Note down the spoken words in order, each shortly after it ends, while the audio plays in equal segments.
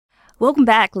Welcome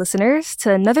back, listeners,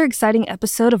 to another exciting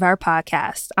episode of our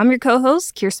podcast. I'm your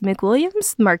co-host, Kirsten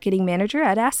McWilliams, Marketing Manager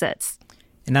at Assets.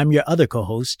 And I'm your other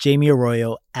co-host, Jamie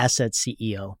Arroyo, Assets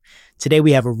CEO. Today,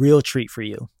 we have a real treat for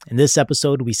you. In this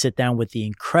episode, we sit down with the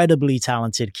incredibly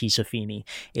talented Keisha Finnie,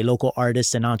 a local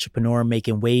artist and entrepreneur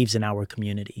making waves in our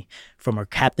community. From her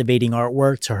captivating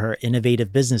artwork to her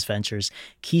innovative business ventures,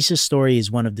 Keisha's story is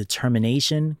one of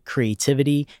determination,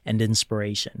 creativity, and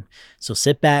inspiration. So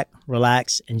sit back,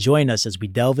 relax, and join us as we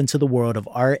delve into the world of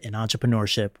art and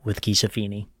entrepreneurship with Keisha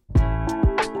Finnie.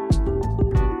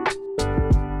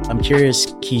 I'm curious,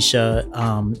 Keisha,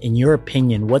 in your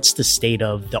opinion, what's the state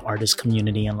of the artist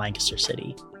community in Lancaster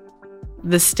City?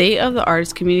 The state of the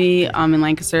artist community in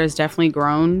Lancaster has definitely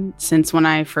grown since when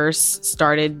I first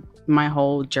started my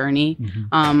whole journey.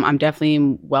 I'm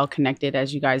definitely well connected,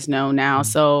 as you guys know now,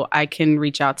 so I can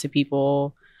reach out to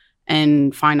people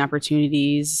and find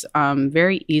opportunities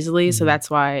very easily. So that's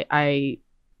why I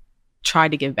try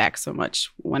to give back so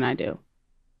much when I do.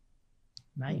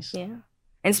 Nice. Yeah.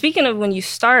 And speaking of when you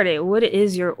started, what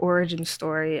is your origin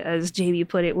story? As JB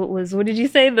put it, what did you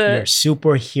say? Your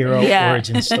superhero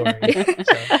origin story.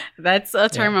 So, that's a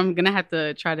term I'm going to have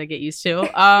to try to get used to.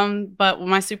 But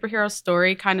my superhero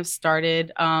story kind of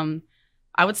started,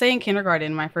 I would say in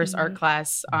kindergarten, my first art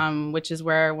class, which is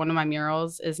where one of my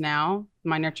murals is now,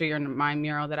 my Nurture Your Mind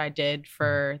mural that I did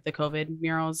for the COVID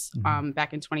murals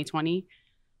back in 2020.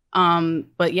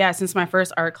 But yeah, since my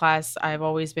first art class, I've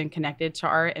always been connected to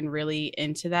art and really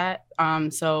into that.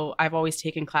 So I've always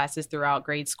taken classes throughout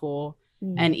grade school.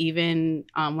 And even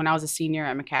when I was a senior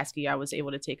at McCaskey, I was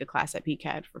able to take a class at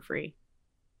PCAD for free.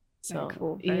 So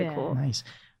Very cool. Nice.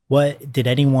 What did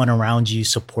anyone around you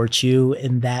support you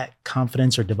in that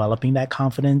confidence or developing that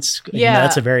confidence? Yeah. You know,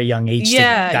 that's a very young age to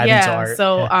dive into art.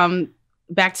 So,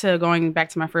 going back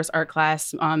to my first art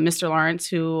class, Mr. Lawrence,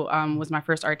 who was my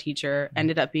first art teacher,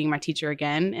 ended up being my teacher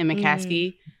again in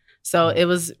McCaskey. So it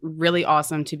was really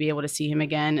awesome to be able to see him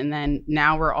again. And then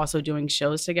now we're also doing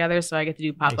shows together. So I get to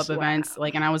do pop-up events.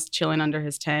 And I was chilling under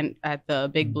his tent at the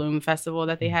Big Bloom Festival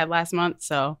that they had last month.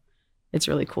 So it's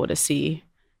really cool to see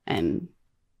and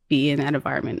be in that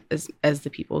environment as the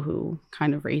people who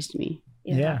kind of raised me.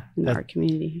 In the art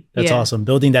community. That's awesome.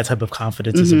 Building that type of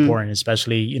confidence is important,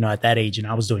 especially, at that age.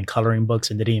 I was doing coloring books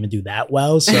and didn't even do that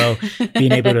well. So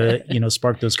being able to,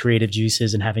 spark those creative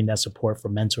juices and having that support for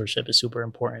mentorship is super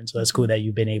important. So that's cool that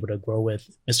you've been able to grow with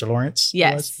Mr. Lawrence.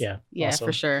 Yes. Yeah. Yeah, awesome.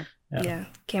 for sure. Yeah.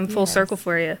 Came full circle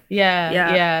for you.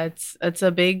 Yeah. It's a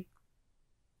big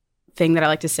thing that I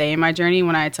like to say in my journey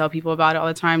when I tell people about it all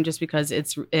the time, just because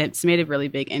it's made a really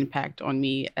big impact on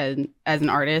me as an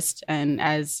artist and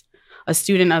as a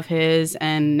student of his,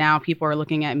 and now people are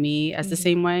looking at me as the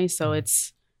same way. So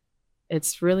it's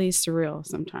really surreal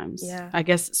sometimes. Yeah. I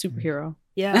guess superhero.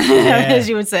 Yeah. As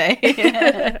you would say.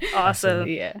 Awesome.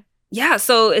 Yeah. Yeah.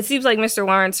 So it seems like Mr.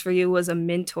 Lawrence for you was a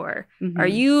mentor.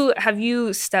 Have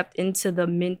you stepped into the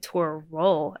mentor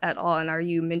role at all? And are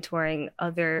you mentoring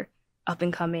other up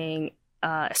and coming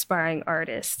aspiring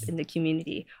artists in the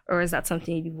community? Or is that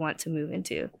something you want to move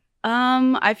into?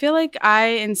 I feel like I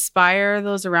inspire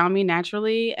those around me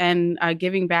naturally, and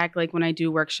giving back, like when I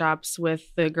do workshops with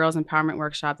the Girls Empowerment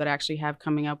Workshop that I actually have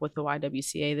coming up with the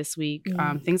YWCA this week,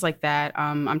 things like that.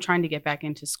 I'm trying to get back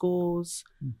into schools,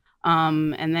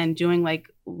 and then doing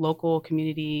like local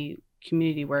community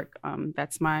work.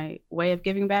 That's my way of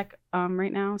giving back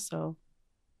right now. So,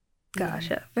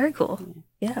 gotcha. Very cool.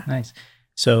 Yeah. Nice.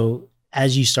 So,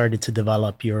 as you started to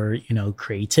develop your,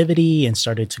 creativity and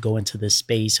started to go into this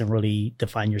space and really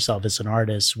define yourself as an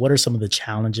artist, what are some of the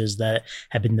challenges that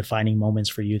have been defining moments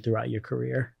for you throughout your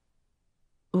career?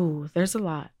 Ooh, there's a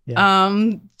lot.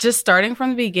 Yeah. Just starting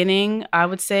from the beginning, I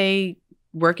would say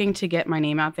working to get my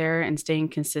name out there and staying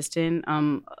consistent.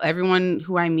 Everyone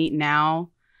who I meet now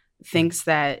thinks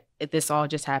that this all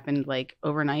just happened like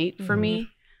overnight for me.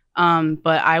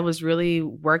 But I was really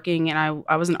working, and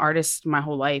I was an artist my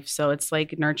whole life. So it's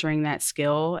like nurturing that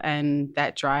skill and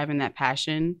that drive and that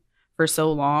passion for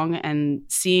so long, and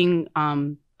seeing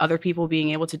other people being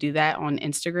able to do that on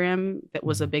Instagram. That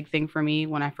was a big thing for me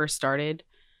when I first started.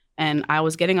 And I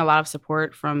was getting a lot of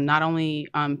support from not only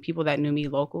people that knew me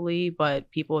locally, but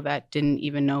people that didn't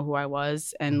even know who I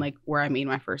was and like where I made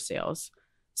my first sales.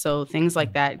 So things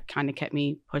like that kind of kept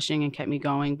me pushing and kept me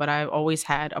going. But I always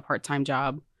had a part-time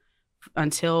job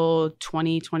until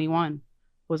 2021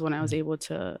 was when I was able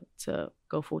to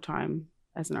go full-time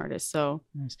as an artist. So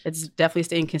It's definitely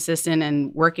staying consistent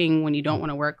and working when you don't want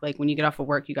to work. Like when you get off of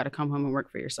work, you got to come home and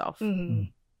work for yourself.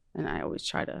 And I always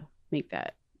try to make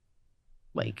that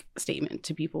like statement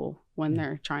to people when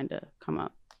they're trying to come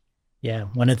up. Yeah,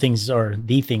 one of the things, or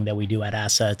the thing that we do at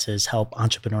Assets, is help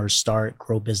entrepreneurs start,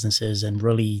 grow businesses, and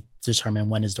really determine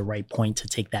when is the right point to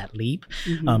take that leap.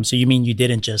 So you mean you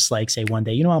didn't just like say one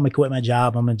day, I'm gonna quit my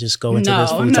job, I'm gonna just go into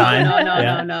this full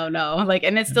time? No. Like,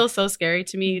 and it's still so scary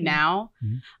to me now.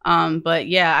 But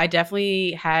yeah, I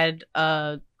definitely had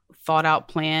a thought out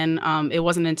plan. It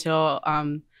wasn't until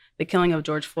the killing of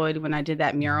George Floyd, when I did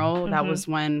that mural, that was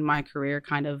when my career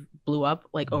kind of blew up,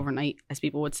 like overnight, as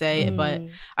people would say. But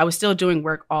I was still doing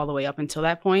work all the way up until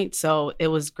that point. So it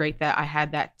was great that I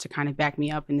had that to kind of back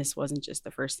me up. And this wasn't just the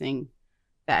first thing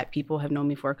that people have known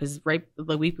me for, because right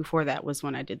the week before that was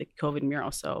when I did the COVID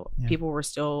mural. So people were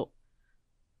still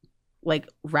like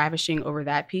ravishing over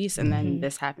that piece. And then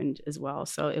this happened as well.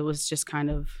 So it was just kind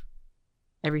of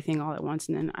everything all at once.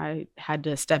 And then I had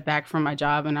to step back from my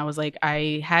job, and I was like,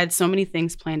 I had so many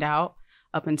things planned out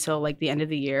up until like the end of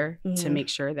the year to make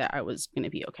sure that I was going to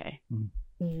be okay.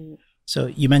 So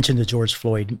you mentioned the George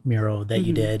Floyd mural that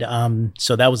you did.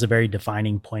 So that was a very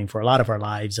defining point for a lot of our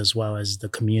lives, as well as the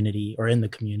community, or in the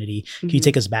community. Can you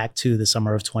take us back to the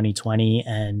summer of 2020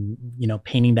 and,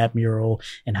 painting that mural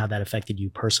and how that affected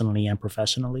you personally and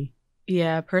professionally?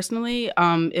 Yeah, personally,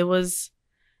 it was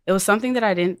something that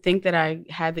I didn't think that I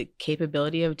had the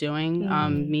capability of doing.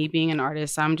 Me being an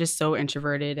artist, I'm just so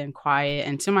introverted and quiet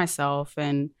and to myself,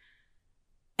 and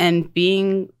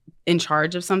being in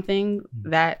charge of something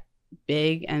that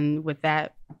big and with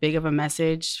that big of a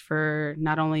message for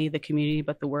not only the community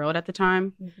but the world at the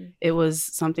time, it was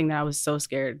something that I was so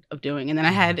scared of doing. And then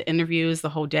I had interviews the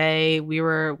whole day. We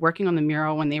were working on the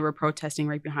mural when they were protesting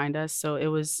right behind us. So it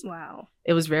was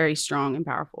very strong and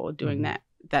powerful doing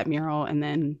that mural. And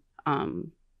then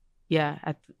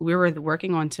we were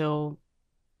working on till,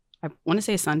 I want to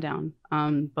say, sundown,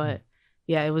 but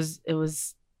yeah, it was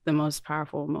the most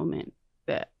powerful moment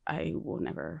that I will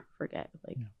never forget,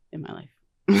 in my life.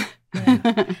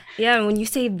 Yeah, and when you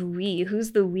say the we,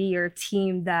 who's the we or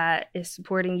team that is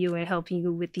supporting you and helping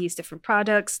you with these different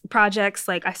projects?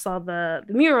 Like, I saw the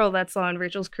mural that's on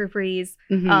Rachel's Creperies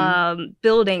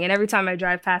building, and every time I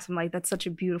drive past, I'm like, that's such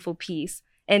a beautiful piece.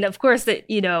 And of course, that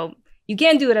you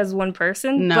can't do it as one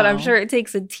person, but I'm sure it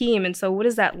takes a team. And so what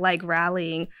is that like,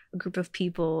 rallying a group of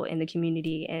people in the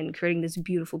community and creating this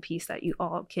beautiful piece that you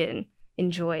all can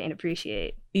enjoy and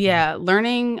appreciate? Yeah,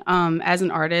 learning as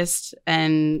an artist,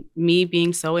 and me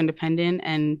being so independent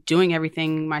and doing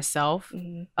everything myself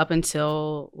up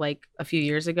until like a few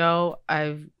years ago,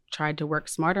 I've tried to work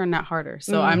smarter and not harder.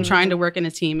 So I'm trying to work in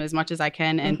a team as much as I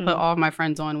can and put all of my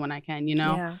friends on when I can,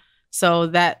 Yeah. So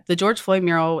that the George Floyd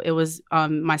mural, it was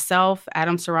myself,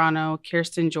 Adam Serrano,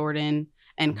 Kirsten Jordan,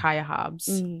 and Kaya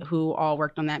Hobbs, who all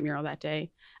worked on that mural that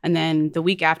day. And then the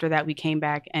week after that, we came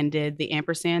back and did the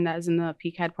ampersand that is in the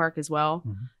Peacock Park as well.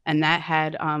 And that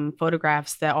had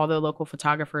photographs that all the local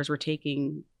photographers were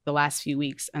taking the last few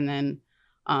weeks, and then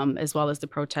as well as the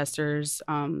protesters.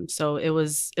 So it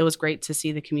was great to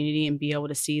see the community and be able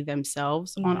to see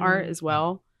themselves on art as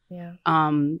well. Yeah.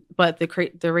 But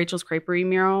the Rachel's Creperie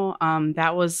mural,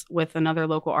 that was with another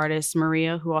local artist,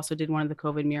 Maria, who also did one of the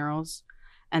COVID murals.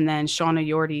 And then Shauna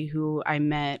Yorty, who I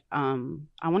met, I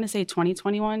want to say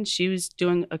 2021. She was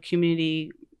doing a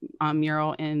community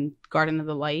mural in Garden of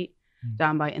the Light,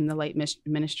 down by In the Light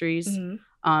Ministries.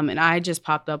 And I just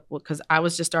popped up because I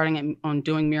was just starting on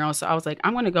doing murals. So I was like,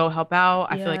 I'm going to go help out.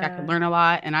 I feel like I could learn a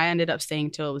lot. And I ended up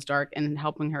staying till it was dark and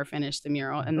helping her finish the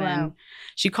mural. And then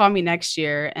she called me next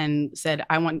year and said,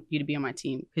 I want you to be on my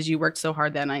team because you worked so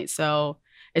hard that night. So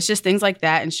it's just things like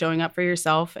that, and showing up for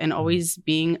yourself, and always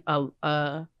being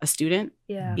a student.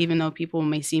 Yeah. Even though people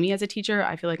may see me as a teacher,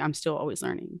 I feel like I'm still always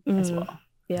learning as well.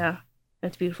 Yeah,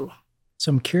 that's beautiful. So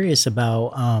I'm curious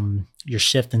about your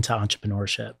shift into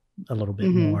entrepreneurship a little bit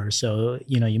more. So,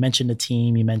 you mentioned a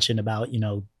team, you mentioned about,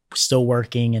 still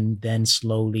working and then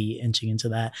slowly inching into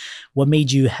that. What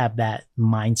made you have that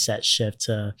mindset shift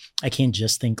to, I can't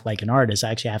just think like an artist, I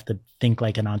actually have to think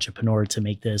like an entrepreneur to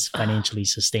make this financially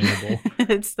sustainable?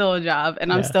 It's still a job,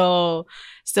 and I'm still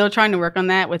trying to work on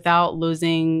that without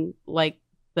losing like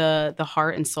the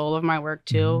heart and soul of my work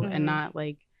too, and not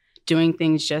like doing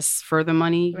things just for the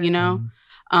money,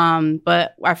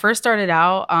 But I first started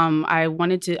out, I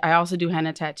also do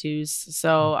henna tattoos.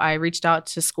 So I reached out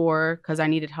to SCORE because I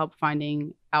needed help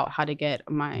finding out how to get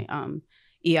my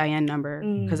EIN number,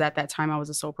 because at that time I was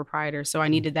a sole proprietor. So I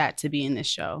needed that to be in this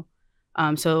show.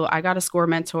 So I got a SCORE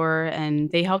mentor,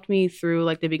 and they helped me through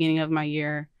like the beginning of my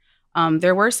year.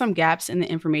 There were some gaps in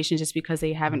the information just because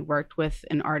they haven't worked with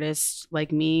an artist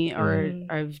like me or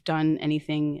I've done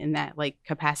anything in that like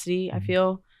capacity, I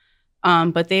feel.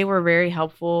 But they were very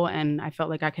helpful, and I felt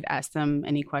like I could ask them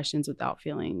any questions without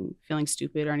feeling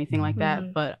stupid or anything like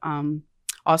that. But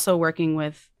also working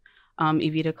with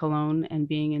Evita Colon and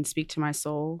being in Speak to My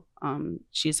Soul,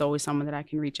 she's always someone that I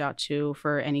can reach out to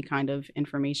for any kind of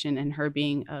information, and her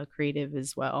being a creative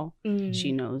as well.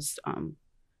 She knows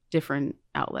different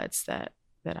outlets that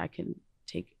I can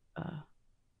take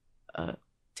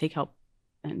help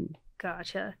and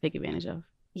take advantage of.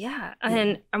 Yeah.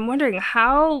 And I'm wondering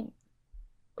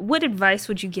what advice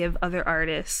would you give other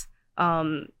artists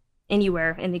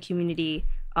anywhere in the community?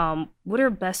 What are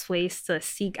best ways to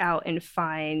seek out and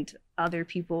find other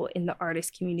people in the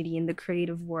artist community, in the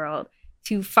creative world,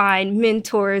 to find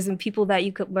mentors and people that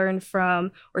you could learn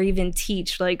from or even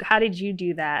teach? Like, how did you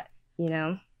do that,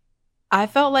 I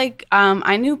felt like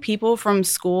I knew people from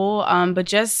school, but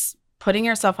just putting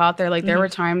yourself out there. Like, there were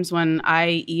times when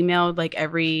I emailed like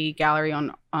every gallery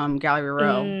on Gallery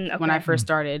Row when I first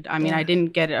started. I mean, I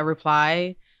didn't get a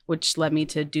reply, which led me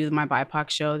to do my BIPOC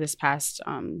show this past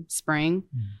spring.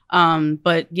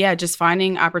 But yeah, just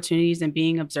finding opportunities and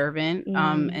being observant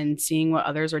and seeing what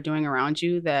others are doing around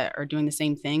you that are doing the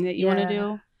same thing that you want to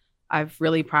do. I've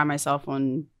really prided myself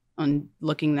on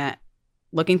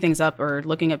looking things up, or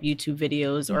looking up YouTube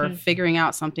videos, or figuring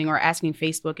out something, or asking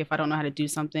Facebook if I don't know how to do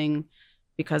something,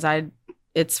 because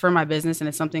it's for my business and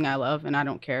it's something I love, and I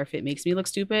don't care if it makes me look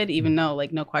stupid, even though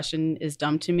like no question is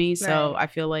dumb to me. So I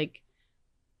feel like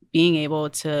being able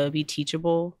to be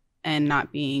teachable and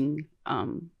not being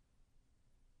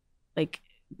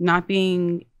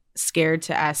scared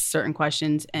to ask certain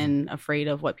questions and afraid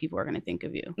of what people are going to think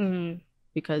of you,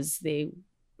 because they're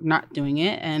not doing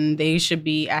it and they should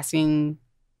be asking.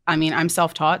 I mean, I'm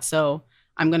self-taught, so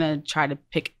I'm going to try to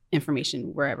pick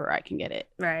information wherever I can get it.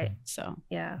 Right. So,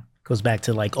 yeah. Goes back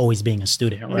to like always being a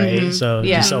student, right? So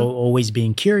just always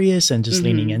being curious and just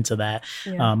leaning into that.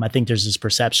 I think there's this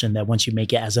perception that once you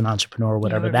make it as an entrepreneur,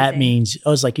 whatever that means, I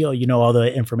was like, yo, you know all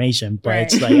the information, but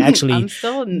it's like actually I'm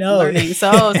still learning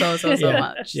so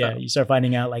much. Yeah, you start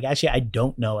finding out like actually I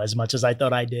don't know as much as I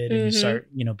thought I did, and you start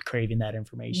craving that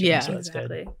information. Yeah, so that's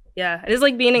exactly. good. Yeah, it's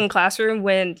like being in a classroom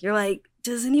when you're like,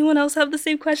 does anyone else have the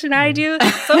same question I do?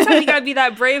 Sometimes you gotta be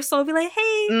that brave soul, be like,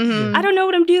 hey, I don't know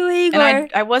what I'm doing. And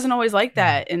I wasn't always like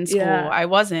that in school. I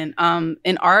wasn't.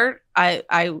 In art,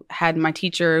 I had my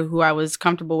teacher who I was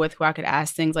comfortable with, who I could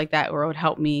ask things like that, or it would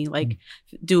help me like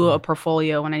do a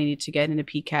portfolio when I needed to get into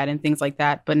PCAT and things like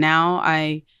that. But now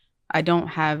I don't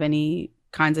have any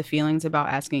kinds of feelings about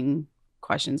asking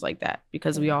questions like that,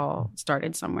 because we all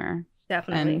started somewhere.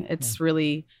 Definitely. And it's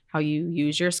really how you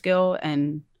use your skill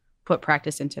and put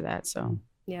practice into that. So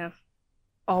yeah,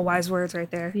 all wise words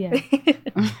right there. Yeah.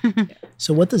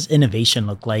 So what does innovation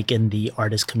look like in the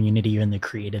artist community or in the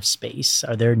creative space?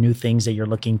 Are there new things that you're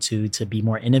looking to be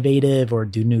more innovative, or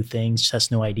do new things,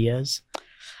 test new ideas?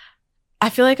 I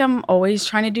feel like I'm always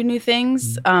trying to do new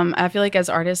things. I feel like as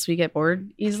artists, we get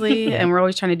bored easily and we're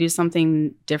always trying to do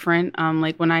something different.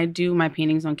 Like when I do my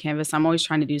paintings on canvas, I'm always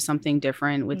trying to do something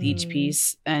different with each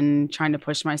piece and trying to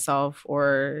push myself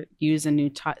or use a new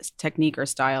technique or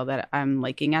style that I'm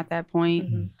liking at that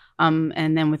point.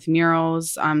 And then with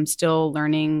murals, I'm still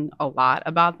learning a lot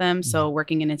about them. So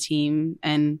working in a team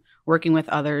and working with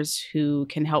others who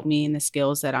can help me in the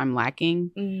skills that I'm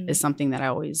lacking is something that I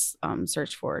always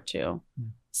search for too.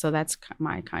 So that's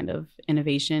my kind of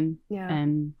innovation.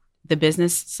 And the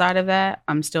business side of that,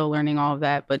 I'm still learning all of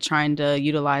that, but trying to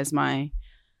utilize my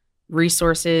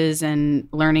resources and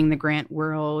learning the grant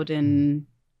world, and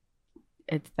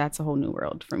that's a whole new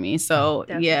world for me. So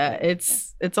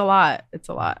it's a lot. It's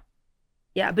a lot.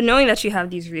 Yeah, but knowing that you have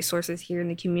these resources here in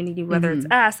the community, whether it's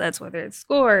assets, whether it's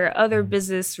SCORE, or other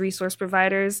business resource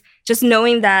providers, just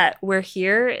knowing that we're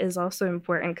here is also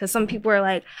important, because some people are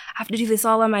like, I have to do this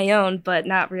all on my own, but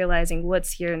not realizing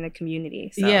what's here in the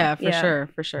community. So,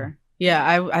 for sure.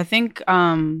 Yeah, I think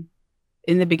in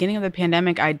the beginning of the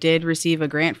pandemic, I did receive a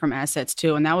grant from Assets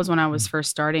too, and that was when I was first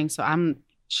starting. So I'm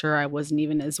sure I wasn't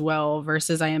even as well versed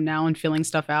as I am now in filling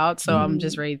stuff out. So I'm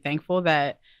just really thankful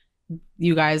that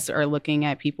you guys are looking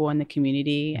at people in the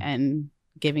community and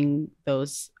giving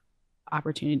those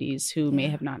opportunities who may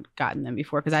have not gotten them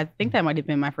before, because I think that might have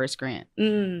been my first grant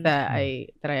that I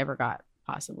ever got,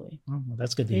 possibly. Oh, well,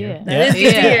 that's good to hear. That is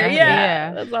good to hear.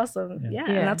 Yeah, that's awesome. Yeah,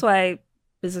 and that's why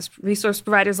business resource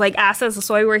providers like Assets, that's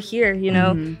why we're here,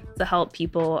 to help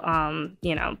people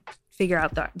figure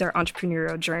out their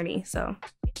entrepreneurial journey. So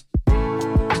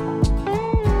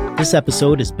this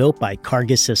episode is built by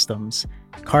Cargus Systems.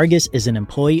 Cargus is an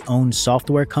employee-owned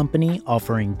software company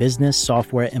offering business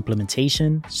software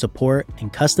implementation, support,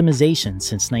 and customization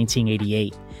since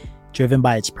 1988. Driven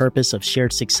by its purpose of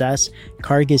shared success,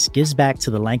 Cargis gives back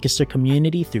to the Lancaster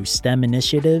community through STEM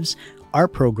initiatives,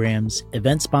 art programs,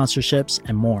 event sponsorships,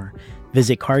 and more.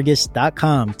 Visit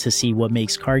Cargis.com to see what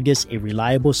makes Cargis a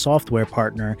reliable software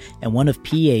partner and one of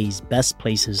PA's best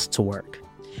places to work.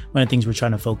 One of the things we're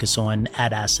trying to focus on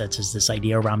at Assets is this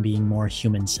idea around being more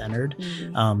human-centered.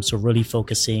 So really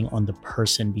focusing on the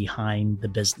person behind the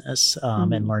business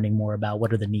and learning more about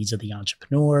what are the needs of the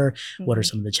entrepreneur, what are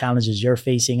some of the challenges you're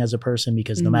facing as a person,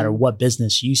 because no matter what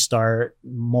business you start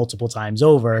multiple times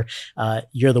over,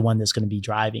 you're the one that's going to be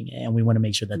driving it. And we want to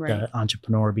make sure that the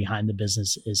entrepreneur behind the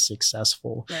business is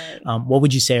successful. What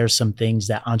would you say are some things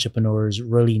that entrepreneurs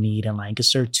really need in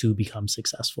Lancaster to become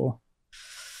successful?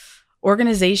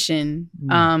 Organization,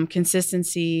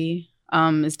 consistency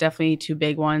is definitely two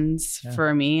big ones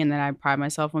for me, and that I pride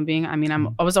myself on being. I mean,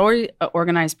 I was already an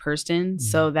organized person,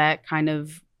 so that kind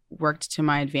of worked to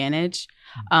my advantage.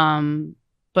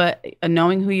 But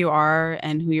knowing who you are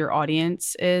and who your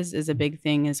audience is a big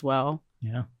thing as well.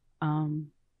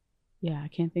 I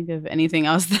can't think of anything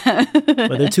else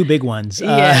Well, they're two big ones.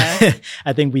 Yeah.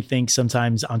 I think we think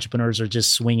sometimes entrepreneurs are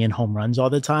just swinging home runs all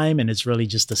the time, and it's really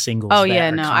just the singles. Oh yeah,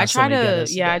 no. I try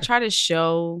to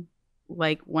show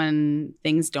like when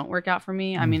things don't work out for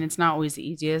me. I mean, it's not always the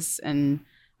easiest, and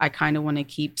I kind of want to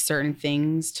keep certain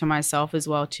things to myself as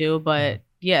well too. But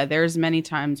yeah, there's many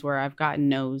times where I've gotten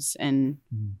no's and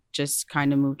just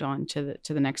kind of moved on to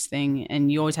the next thing.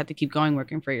 And you always have to keep going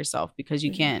working for yourself, because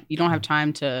you don't have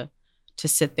time to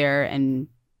sit there and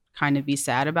kind of be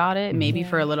sad about it, maybe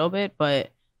for a little bit, but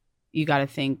you got to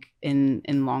think in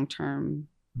long term,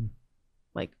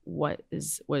 like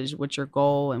what's your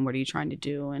goal and what are you trying to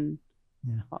do, and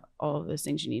all of those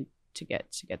things you need to get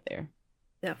there.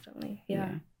 Definitely.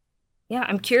 Yeah.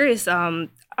 I'm curious, out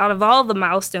of all the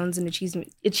milestones and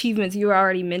achievements you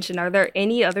already mentioned, are there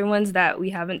any other ones that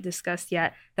we haven't discussed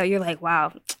yet that you're like,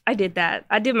 wow, I did that.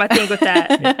 I did my thing with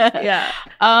that.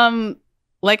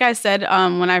 Like I said,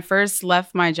 when I first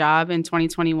left my job in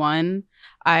 2021,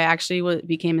 I actually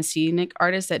became a scenic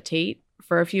artist at Tate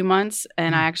for a few months.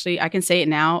 And I can say it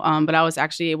now, but I was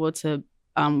actually able to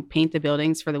paint the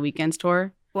buildings for the Weekends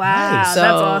tour. Wow, Nice. So,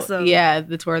 that's awesome. Yeah,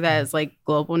 the tour that is like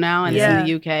global now, and it's in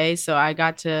the UK. So I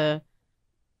got to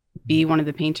be one of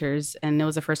the painters, and it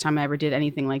was the first time I ever did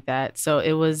anything like that. So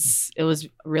it was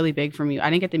really big for me. I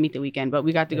didn't get to meet the Weekend, but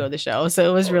we got to go to the show. So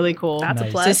it was really cool That's a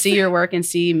plus. to see your work and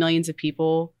see millions of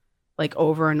people like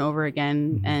over and over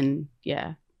again. And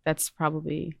yeah, that's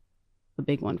probably a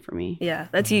big one for me. Yeah,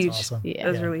 that's huge. Awesome. Yeah.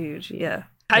 That's really huge. Yeah.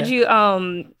 How'd you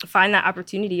find that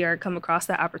opportunity or come across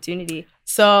that opportunity?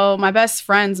 So my best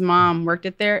friend's mom worked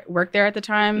there at the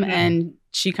time, and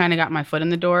she kind of got my foot in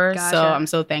the door. Gotcha. So I'm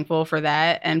so thankful for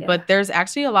that. And but there's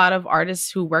actually a lot of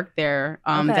artists who work there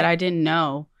that I didn't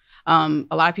know. A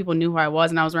lot of people knew who I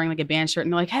was, and I was wearing like a band shirt,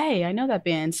 and they're like, "Hey, I know that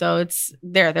band." So it's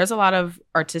there's a lot of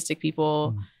artistic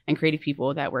people and creative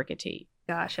people that work at Tate.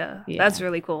 Gotcha. Yeah. That's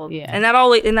really cool. Yeah. And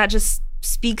that just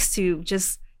speaks to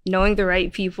just knowing the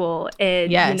right people,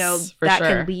 and that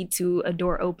can lead to a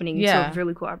door opening to a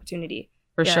really cool opportunity.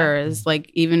 For sure. It's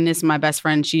like, even as my best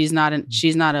friend, she's not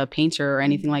a painter or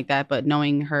anything like that, but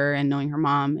knowing her and knowing her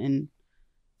mom, and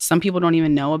some people don't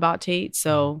even know about Tate.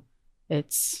 So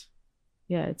it's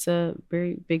a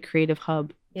very big creative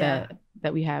hub that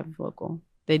we have local.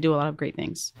 They do a lot of great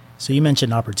things. So you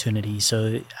mentioned opportunity.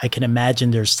 So I can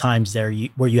imagine there's times there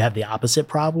where you have the opposite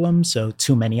problem. So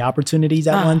too many opportunities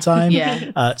at one time.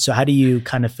 So how do you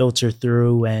kind of filter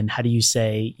through, and how do you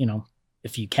say,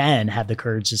 if you can have the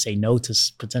courage to say no to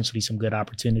potentially some good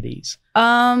opportunities?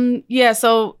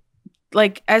 So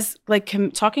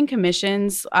talking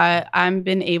commissions, I've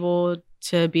been able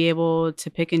to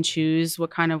pick and choose what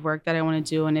kind of work that I want to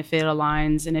do, and if it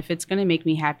aligns, and if it's going to make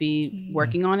me happy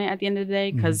working on it at the end of the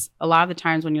day. Because a lot of the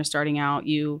times when you're starting out,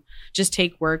 you just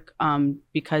take work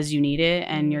because you need it,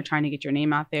 and you're trying to get your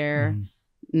name out there.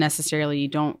 Necessarily, you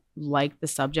don't like the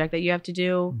subject that you have to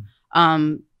do.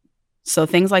 So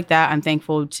things like that, I'm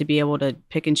thankful to be able to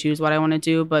pick and choose what I want to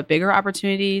do. But bigger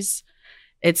opportunities,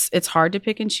 it's hard to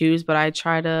pick and choose, but I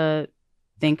try to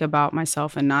think about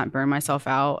myself and not burn myself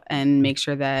out, and make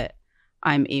sure that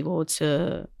I'm able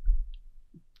to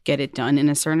get it done in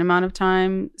a certain amount of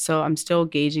time. So I'm still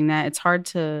gauging that. It's hard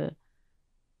to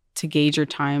gauge your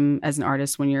time as an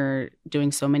artist when you're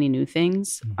doing so many new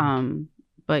things.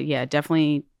 But yeah,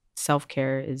 definitely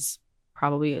self-care is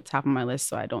probably at the top of my list,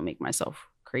 so I don't make myself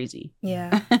crazy.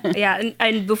 Yeah.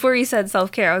 And before you said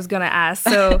self-care, I was going to ask,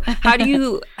 so how do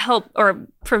you help or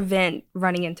prevent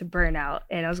running into burnout?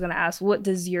 And I was going to ask, what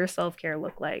does your self-care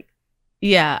look like?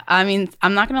 Yeah, I mean,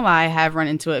 I'm not gonna lie, I have run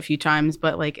into it a few times,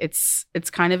 but like it's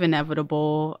kind of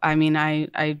inevitable. I mean,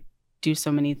 I do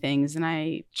so many things and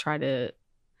I try to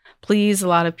please a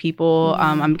lot of people.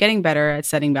 I'm getting better at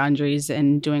setting boundaries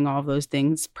and doing all of those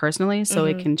things personally, so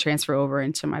it can transfer over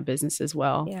into my business as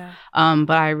well. Yeah.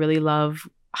 But I really love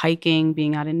hiking,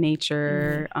 being out in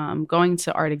nature, going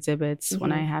to art exhibits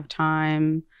when I have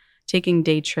time, taking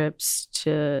day trips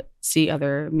to see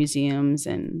other museums,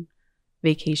 and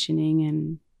vacationing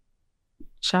and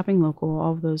shopping local.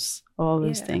 All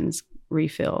those things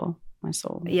refill my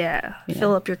soul. Yeah.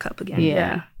 Fill up your cup again.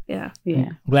 Yeah.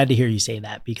 I'm glad to hear you say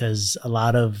that, because a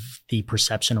lot of the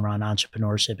perception around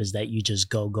entrepreneurship is that you just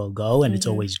go, and it's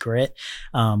always grit.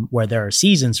 Where there are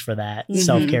seasons for that,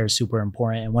 self-care is super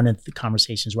important. And one of the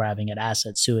conversations we're having at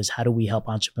Assets too is how do we help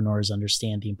entrepreneurs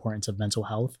understand the importance of mental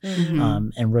health,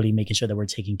 and really making sure that we're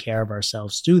taking care of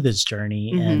ourselves through this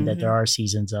journey, and that there are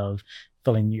seasons of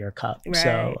filling your cup. Right.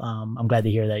 So I'm glad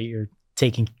to hear that you're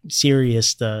taking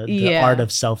serious the art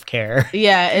of self-care.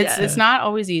 Yeah, it's not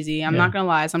always easy. I'm not gonna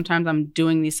lie. Sometimes I'm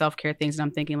doing these self-care things and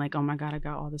I'm thinking like, oh my God, I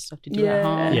got all this stuff to do at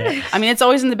home. Yeah. I mean, it's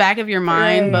always in the back of your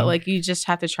mind, but like you just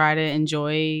have to try to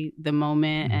enjoy the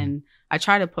moment. And I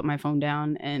try to put my phone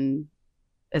down and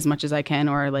as much as I can,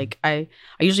 or like I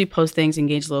usually post things,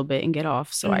 engage a little bit and get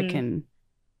off so I can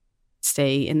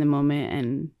stay in the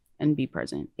moment and be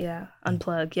present. Yeah.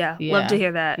 Unplug. Yeah. Love to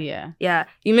hear that. Yeah. Yeah.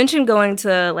 You mentioned going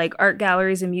to like art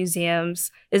galleries and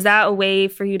museums. Is that a way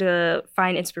for you to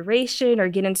find inspiration or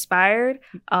get inspired?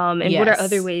 And what are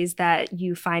other ways that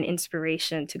you find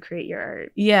inspiration to create your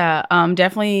art? Yeah.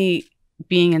 Definitely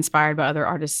being inspired by other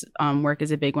artists' work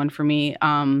is a big one for me.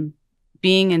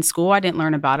 Being in school, I didn't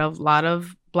learn about a lot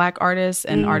of Black artists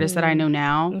and artists that I know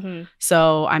now.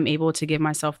 So I'm able to give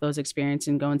myself those experiences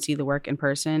and go and see the work in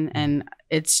person. And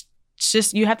it's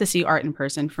just, you have to see art in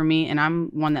person for me. And I'm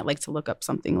one that likes to look up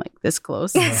something like this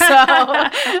close. So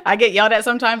I get yelled at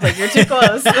sometimes, like, you're too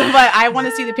close. But I want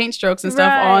to see the paint strokes and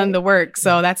stuff on the work.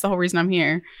 So that's the whole reason I'm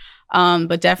here.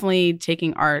 But definitely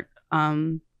taking art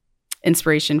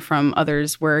inspiration from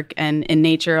others' work, and in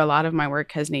nature, a lot of my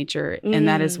work has nature in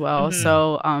that as well.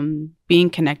 So being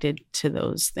connected to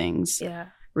those things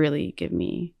really give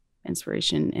me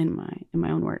inspiration in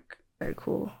my own work. Very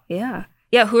cool. Yeah.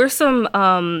 Who are some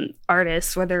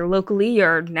artists, whether locally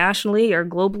or nationally or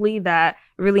globally, that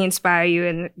really inspire you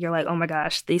and you're like, oh my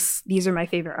gosh, these are my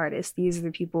favorite artists, these are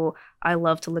the people I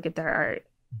love to look at their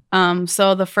art?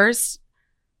 So the first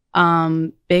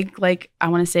big, like, I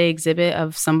want to say exhibit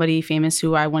of somebody famous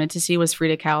who I wanted to see was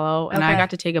Frida Kahlo. And I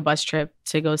got to take a bus trip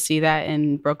to go see that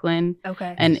in Brooklyn.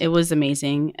 And it was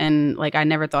amazing. And like, I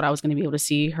never thought I was going to be able to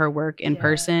see her work in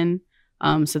person.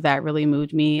 So that really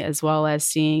moved me, as well as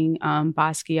seeing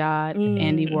Basquiat,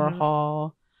 Andy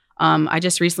Warhol. I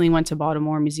just recently went to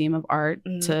Baltimore Museum of Art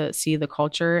to see the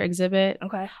Culture exhibit.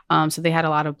 So they had a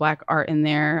lot of Black art in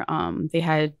there. They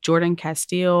had Jordan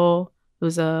Castile,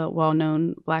 who's a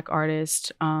well-known Black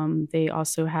artist. They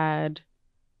also had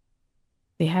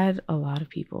a lot of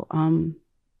people.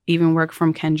 Even work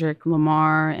from Kendrick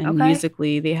Lamar, and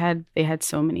musically, they had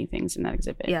so many things in that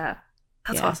exhibit.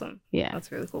 That's awesome. Yeah.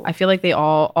 That's really cool. I feel like they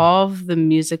all of the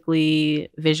musically,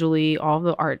 visually, all of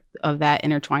the art of that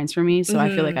intertwines for me. So I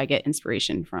feel like I get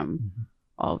inspiration from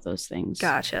all of those things.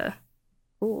 Gotcha.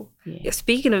 Cool. Yeah.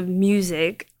 Speaking of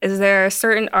music, is there a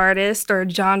certain artist or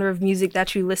genre of music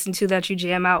that you listen to, that you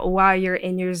jam out while you're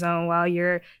in your zone, while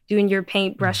you're doing your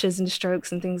paint brushes and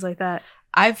strokes and things like that?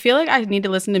 I feel like I need to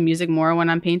listen to music more when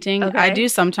I'm painting. I do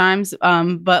sometimes,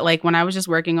 but like when I was just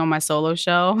working on my solo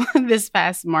show this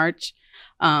past March,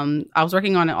 I was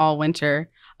working on it all winter,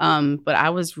 but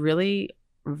I was really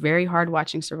very hard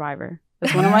watching Survivor.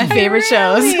 That's one of my favorite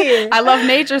shows. I love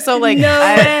nature, so like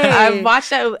I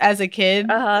watched that as a kid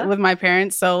with my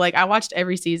parents. So like I watched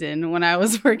every season when I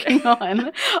was working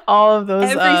on all of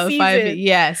those 5.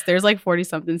 Yes, there's like 40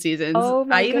 something seasons.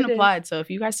 I even applied. So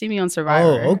if you guys see me on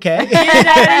Survivor, okay, get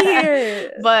out of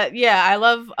here. But yeah, I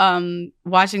love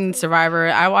watching Survivor.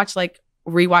 I watch like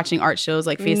rewatching art shows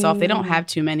like Face Off. They don't have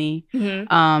too many.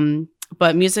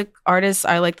 But music artists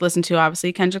I like to listen to,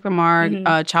 obviously Kendrick Lamar,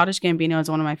 Childish Gambino is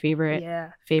one of my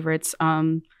favorites.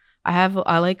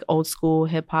 I like old school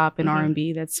hip hop and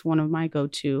R&B. That's one of my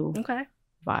go-to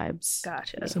vibes.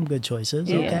 Gotcha. Some good choices.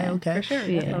 Yeah. Okay. For sure,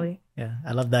 definitely. Yeah,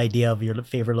 I love the idea of your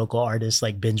favorite local artists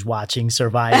like binge watching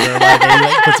Survivor while they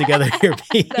like put together your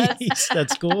piece.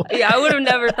 That's cool. Yeah, I would have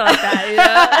never thought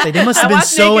that. Like, they must have been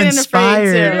so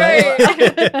inspired.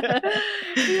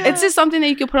 It's just something that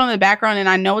you can put on the background, and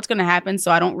I know what's going to happen, so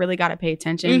I don't really got to pay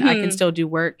attention. I can still do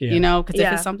work, you know, because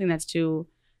if it's something that's too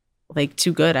like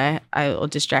too good, it'll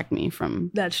distract me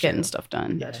from getting stuff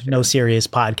done. Yeah, no serious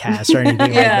podcasts or anything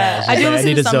like that. I do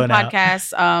listen to some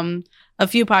podcasts. A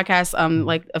few podcasts,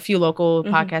 like a few local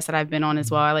podcasts that I've been on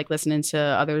as well. I like listening to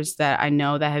others that I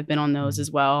know that have been on those as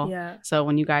well. Yeah. So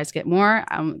when you guys get more,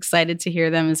 I'm excited to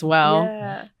hear them as well.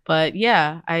 Yeah. But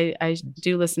yeah, I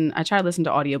do listen. I try to listen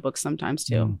to audiobooks sometimes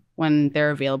too when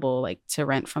they're available, like to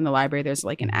rent from the library. There's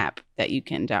like an app that you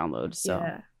can download. So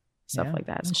stuff like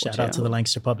that. Cool Shout too. out to the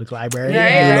Lancaster Public Library,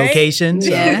 your location.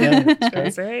 So,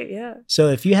 That's right. Yeah. So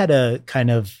if you had to kind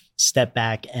of step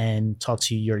back and talk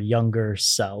to your younger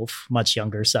self, much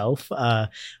younger self,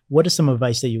 what is some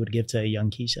advice that you would give to a young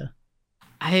Keisha?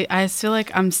 I feel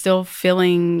like I'm still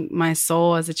feeling my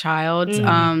soul as a child,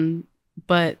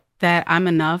 but that I'm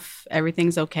enough.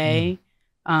 Everything's okay.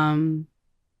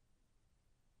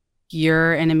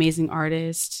 You're an amazing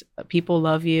artist. People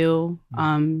love you.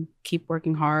 Keep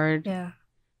working hard. Yeah.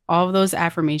 All of those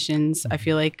affirmations, I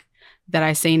feel like that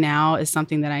I say now is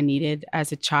something that I needed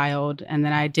as a child and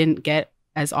that I didn't get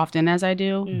as often as I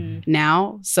do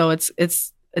now. So it's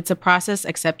a process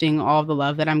accepting all of the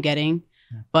love that I'm getting,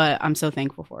 but I'm so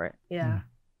thankful for it. Yeah.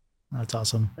 That's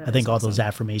awesome. I think all those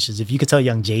affirmations, if you could tell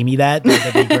young Jamie that'd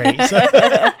be great. So.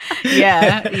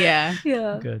 Yeah.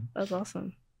 Good. That's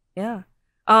awesome. Yeah.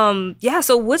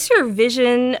 So what's your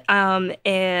vision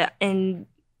and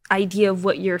idea of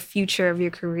what your future of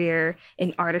your career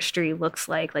in artistry looks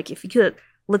like? Like if you could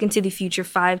look into the future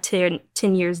 5, 10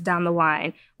 years down the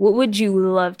line, what would you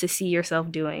love to see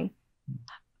yourself doing?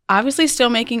 Obviously still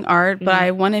making art, but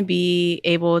I want to be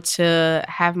able to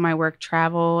have my work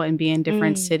travel and be in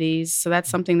different cities. So that's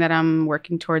something that I'm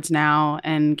working towards now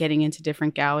and getting into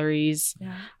different galleries,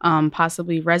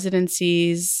 possibly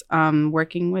residencies,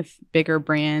 working with bigger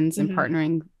brands and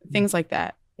partnering, things like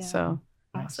that. Yeah. So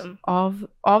awesome.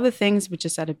 All the things, but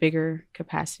just at a bigger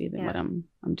capacity than what I'm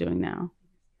doing now.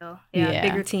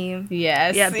 Bigger team.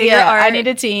 Yes. Yeah, bigger art. I need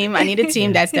a team.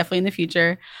 That's definitely in the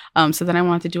future. So then I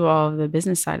want to do all of the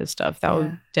business side of stuff. That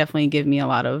would definitely give me a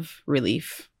lot of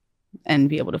relief and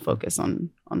be able to focus on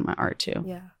my art too.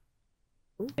 Yeah.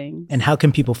 And how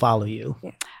can people follow you?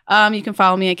 You can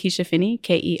follow me at Keisha Finnie,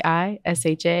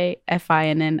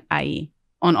 KeishaFinnie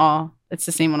on all. It's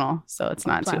the same on all, so it's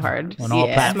not too hard. On all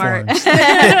platforms.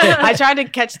 I tried to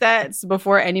catch that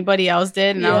before anybody else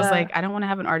did, and I was like, I don't want to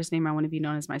have an artist name. I want to be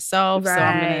known as myself, so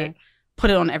I'm going to put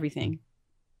it on everything.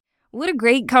 What a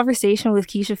great conversation with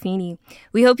Keisha Finnie.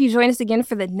 We hope you join us again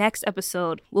for the next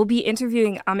episode. We'll be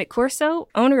interviewing Amit Corso,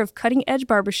 owner of Cutting Edge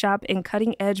Barbershop and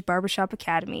Cutting Edge Barbershop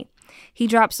Academy. He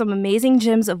drops some amazing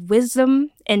gems of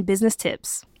wisdom and business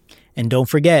tips. And don't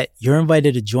forget, you're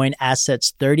invited to join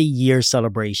Asset's 30-year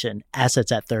celebration,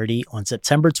 Assets at 30, on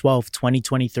September 12,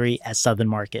 2023 at Southern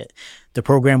Market. The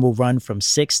program will run from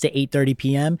 6 to 8:30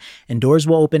 p.m. and doors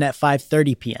will open at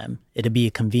 5:30 p.m. It'll be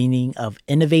a convening of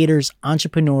innovators,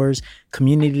 entrepreneurs,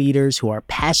 community leaders who are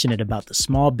passionate about the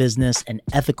small business and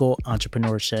ethical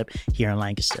entrepreneurship here in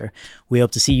Lancaster. We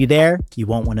hope to see you there. You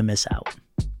won't want to miss out.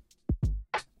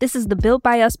 This is the Built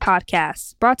by Us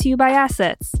podcast, brought to you by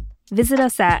Assets. Visit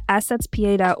us at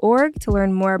assetspa.org to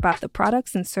learn more about the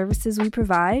products and services we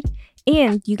provide.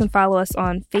 And you can follow us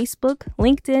on Facebook,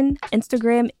 LinkedIn,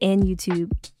 Instagram, and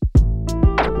YouTube.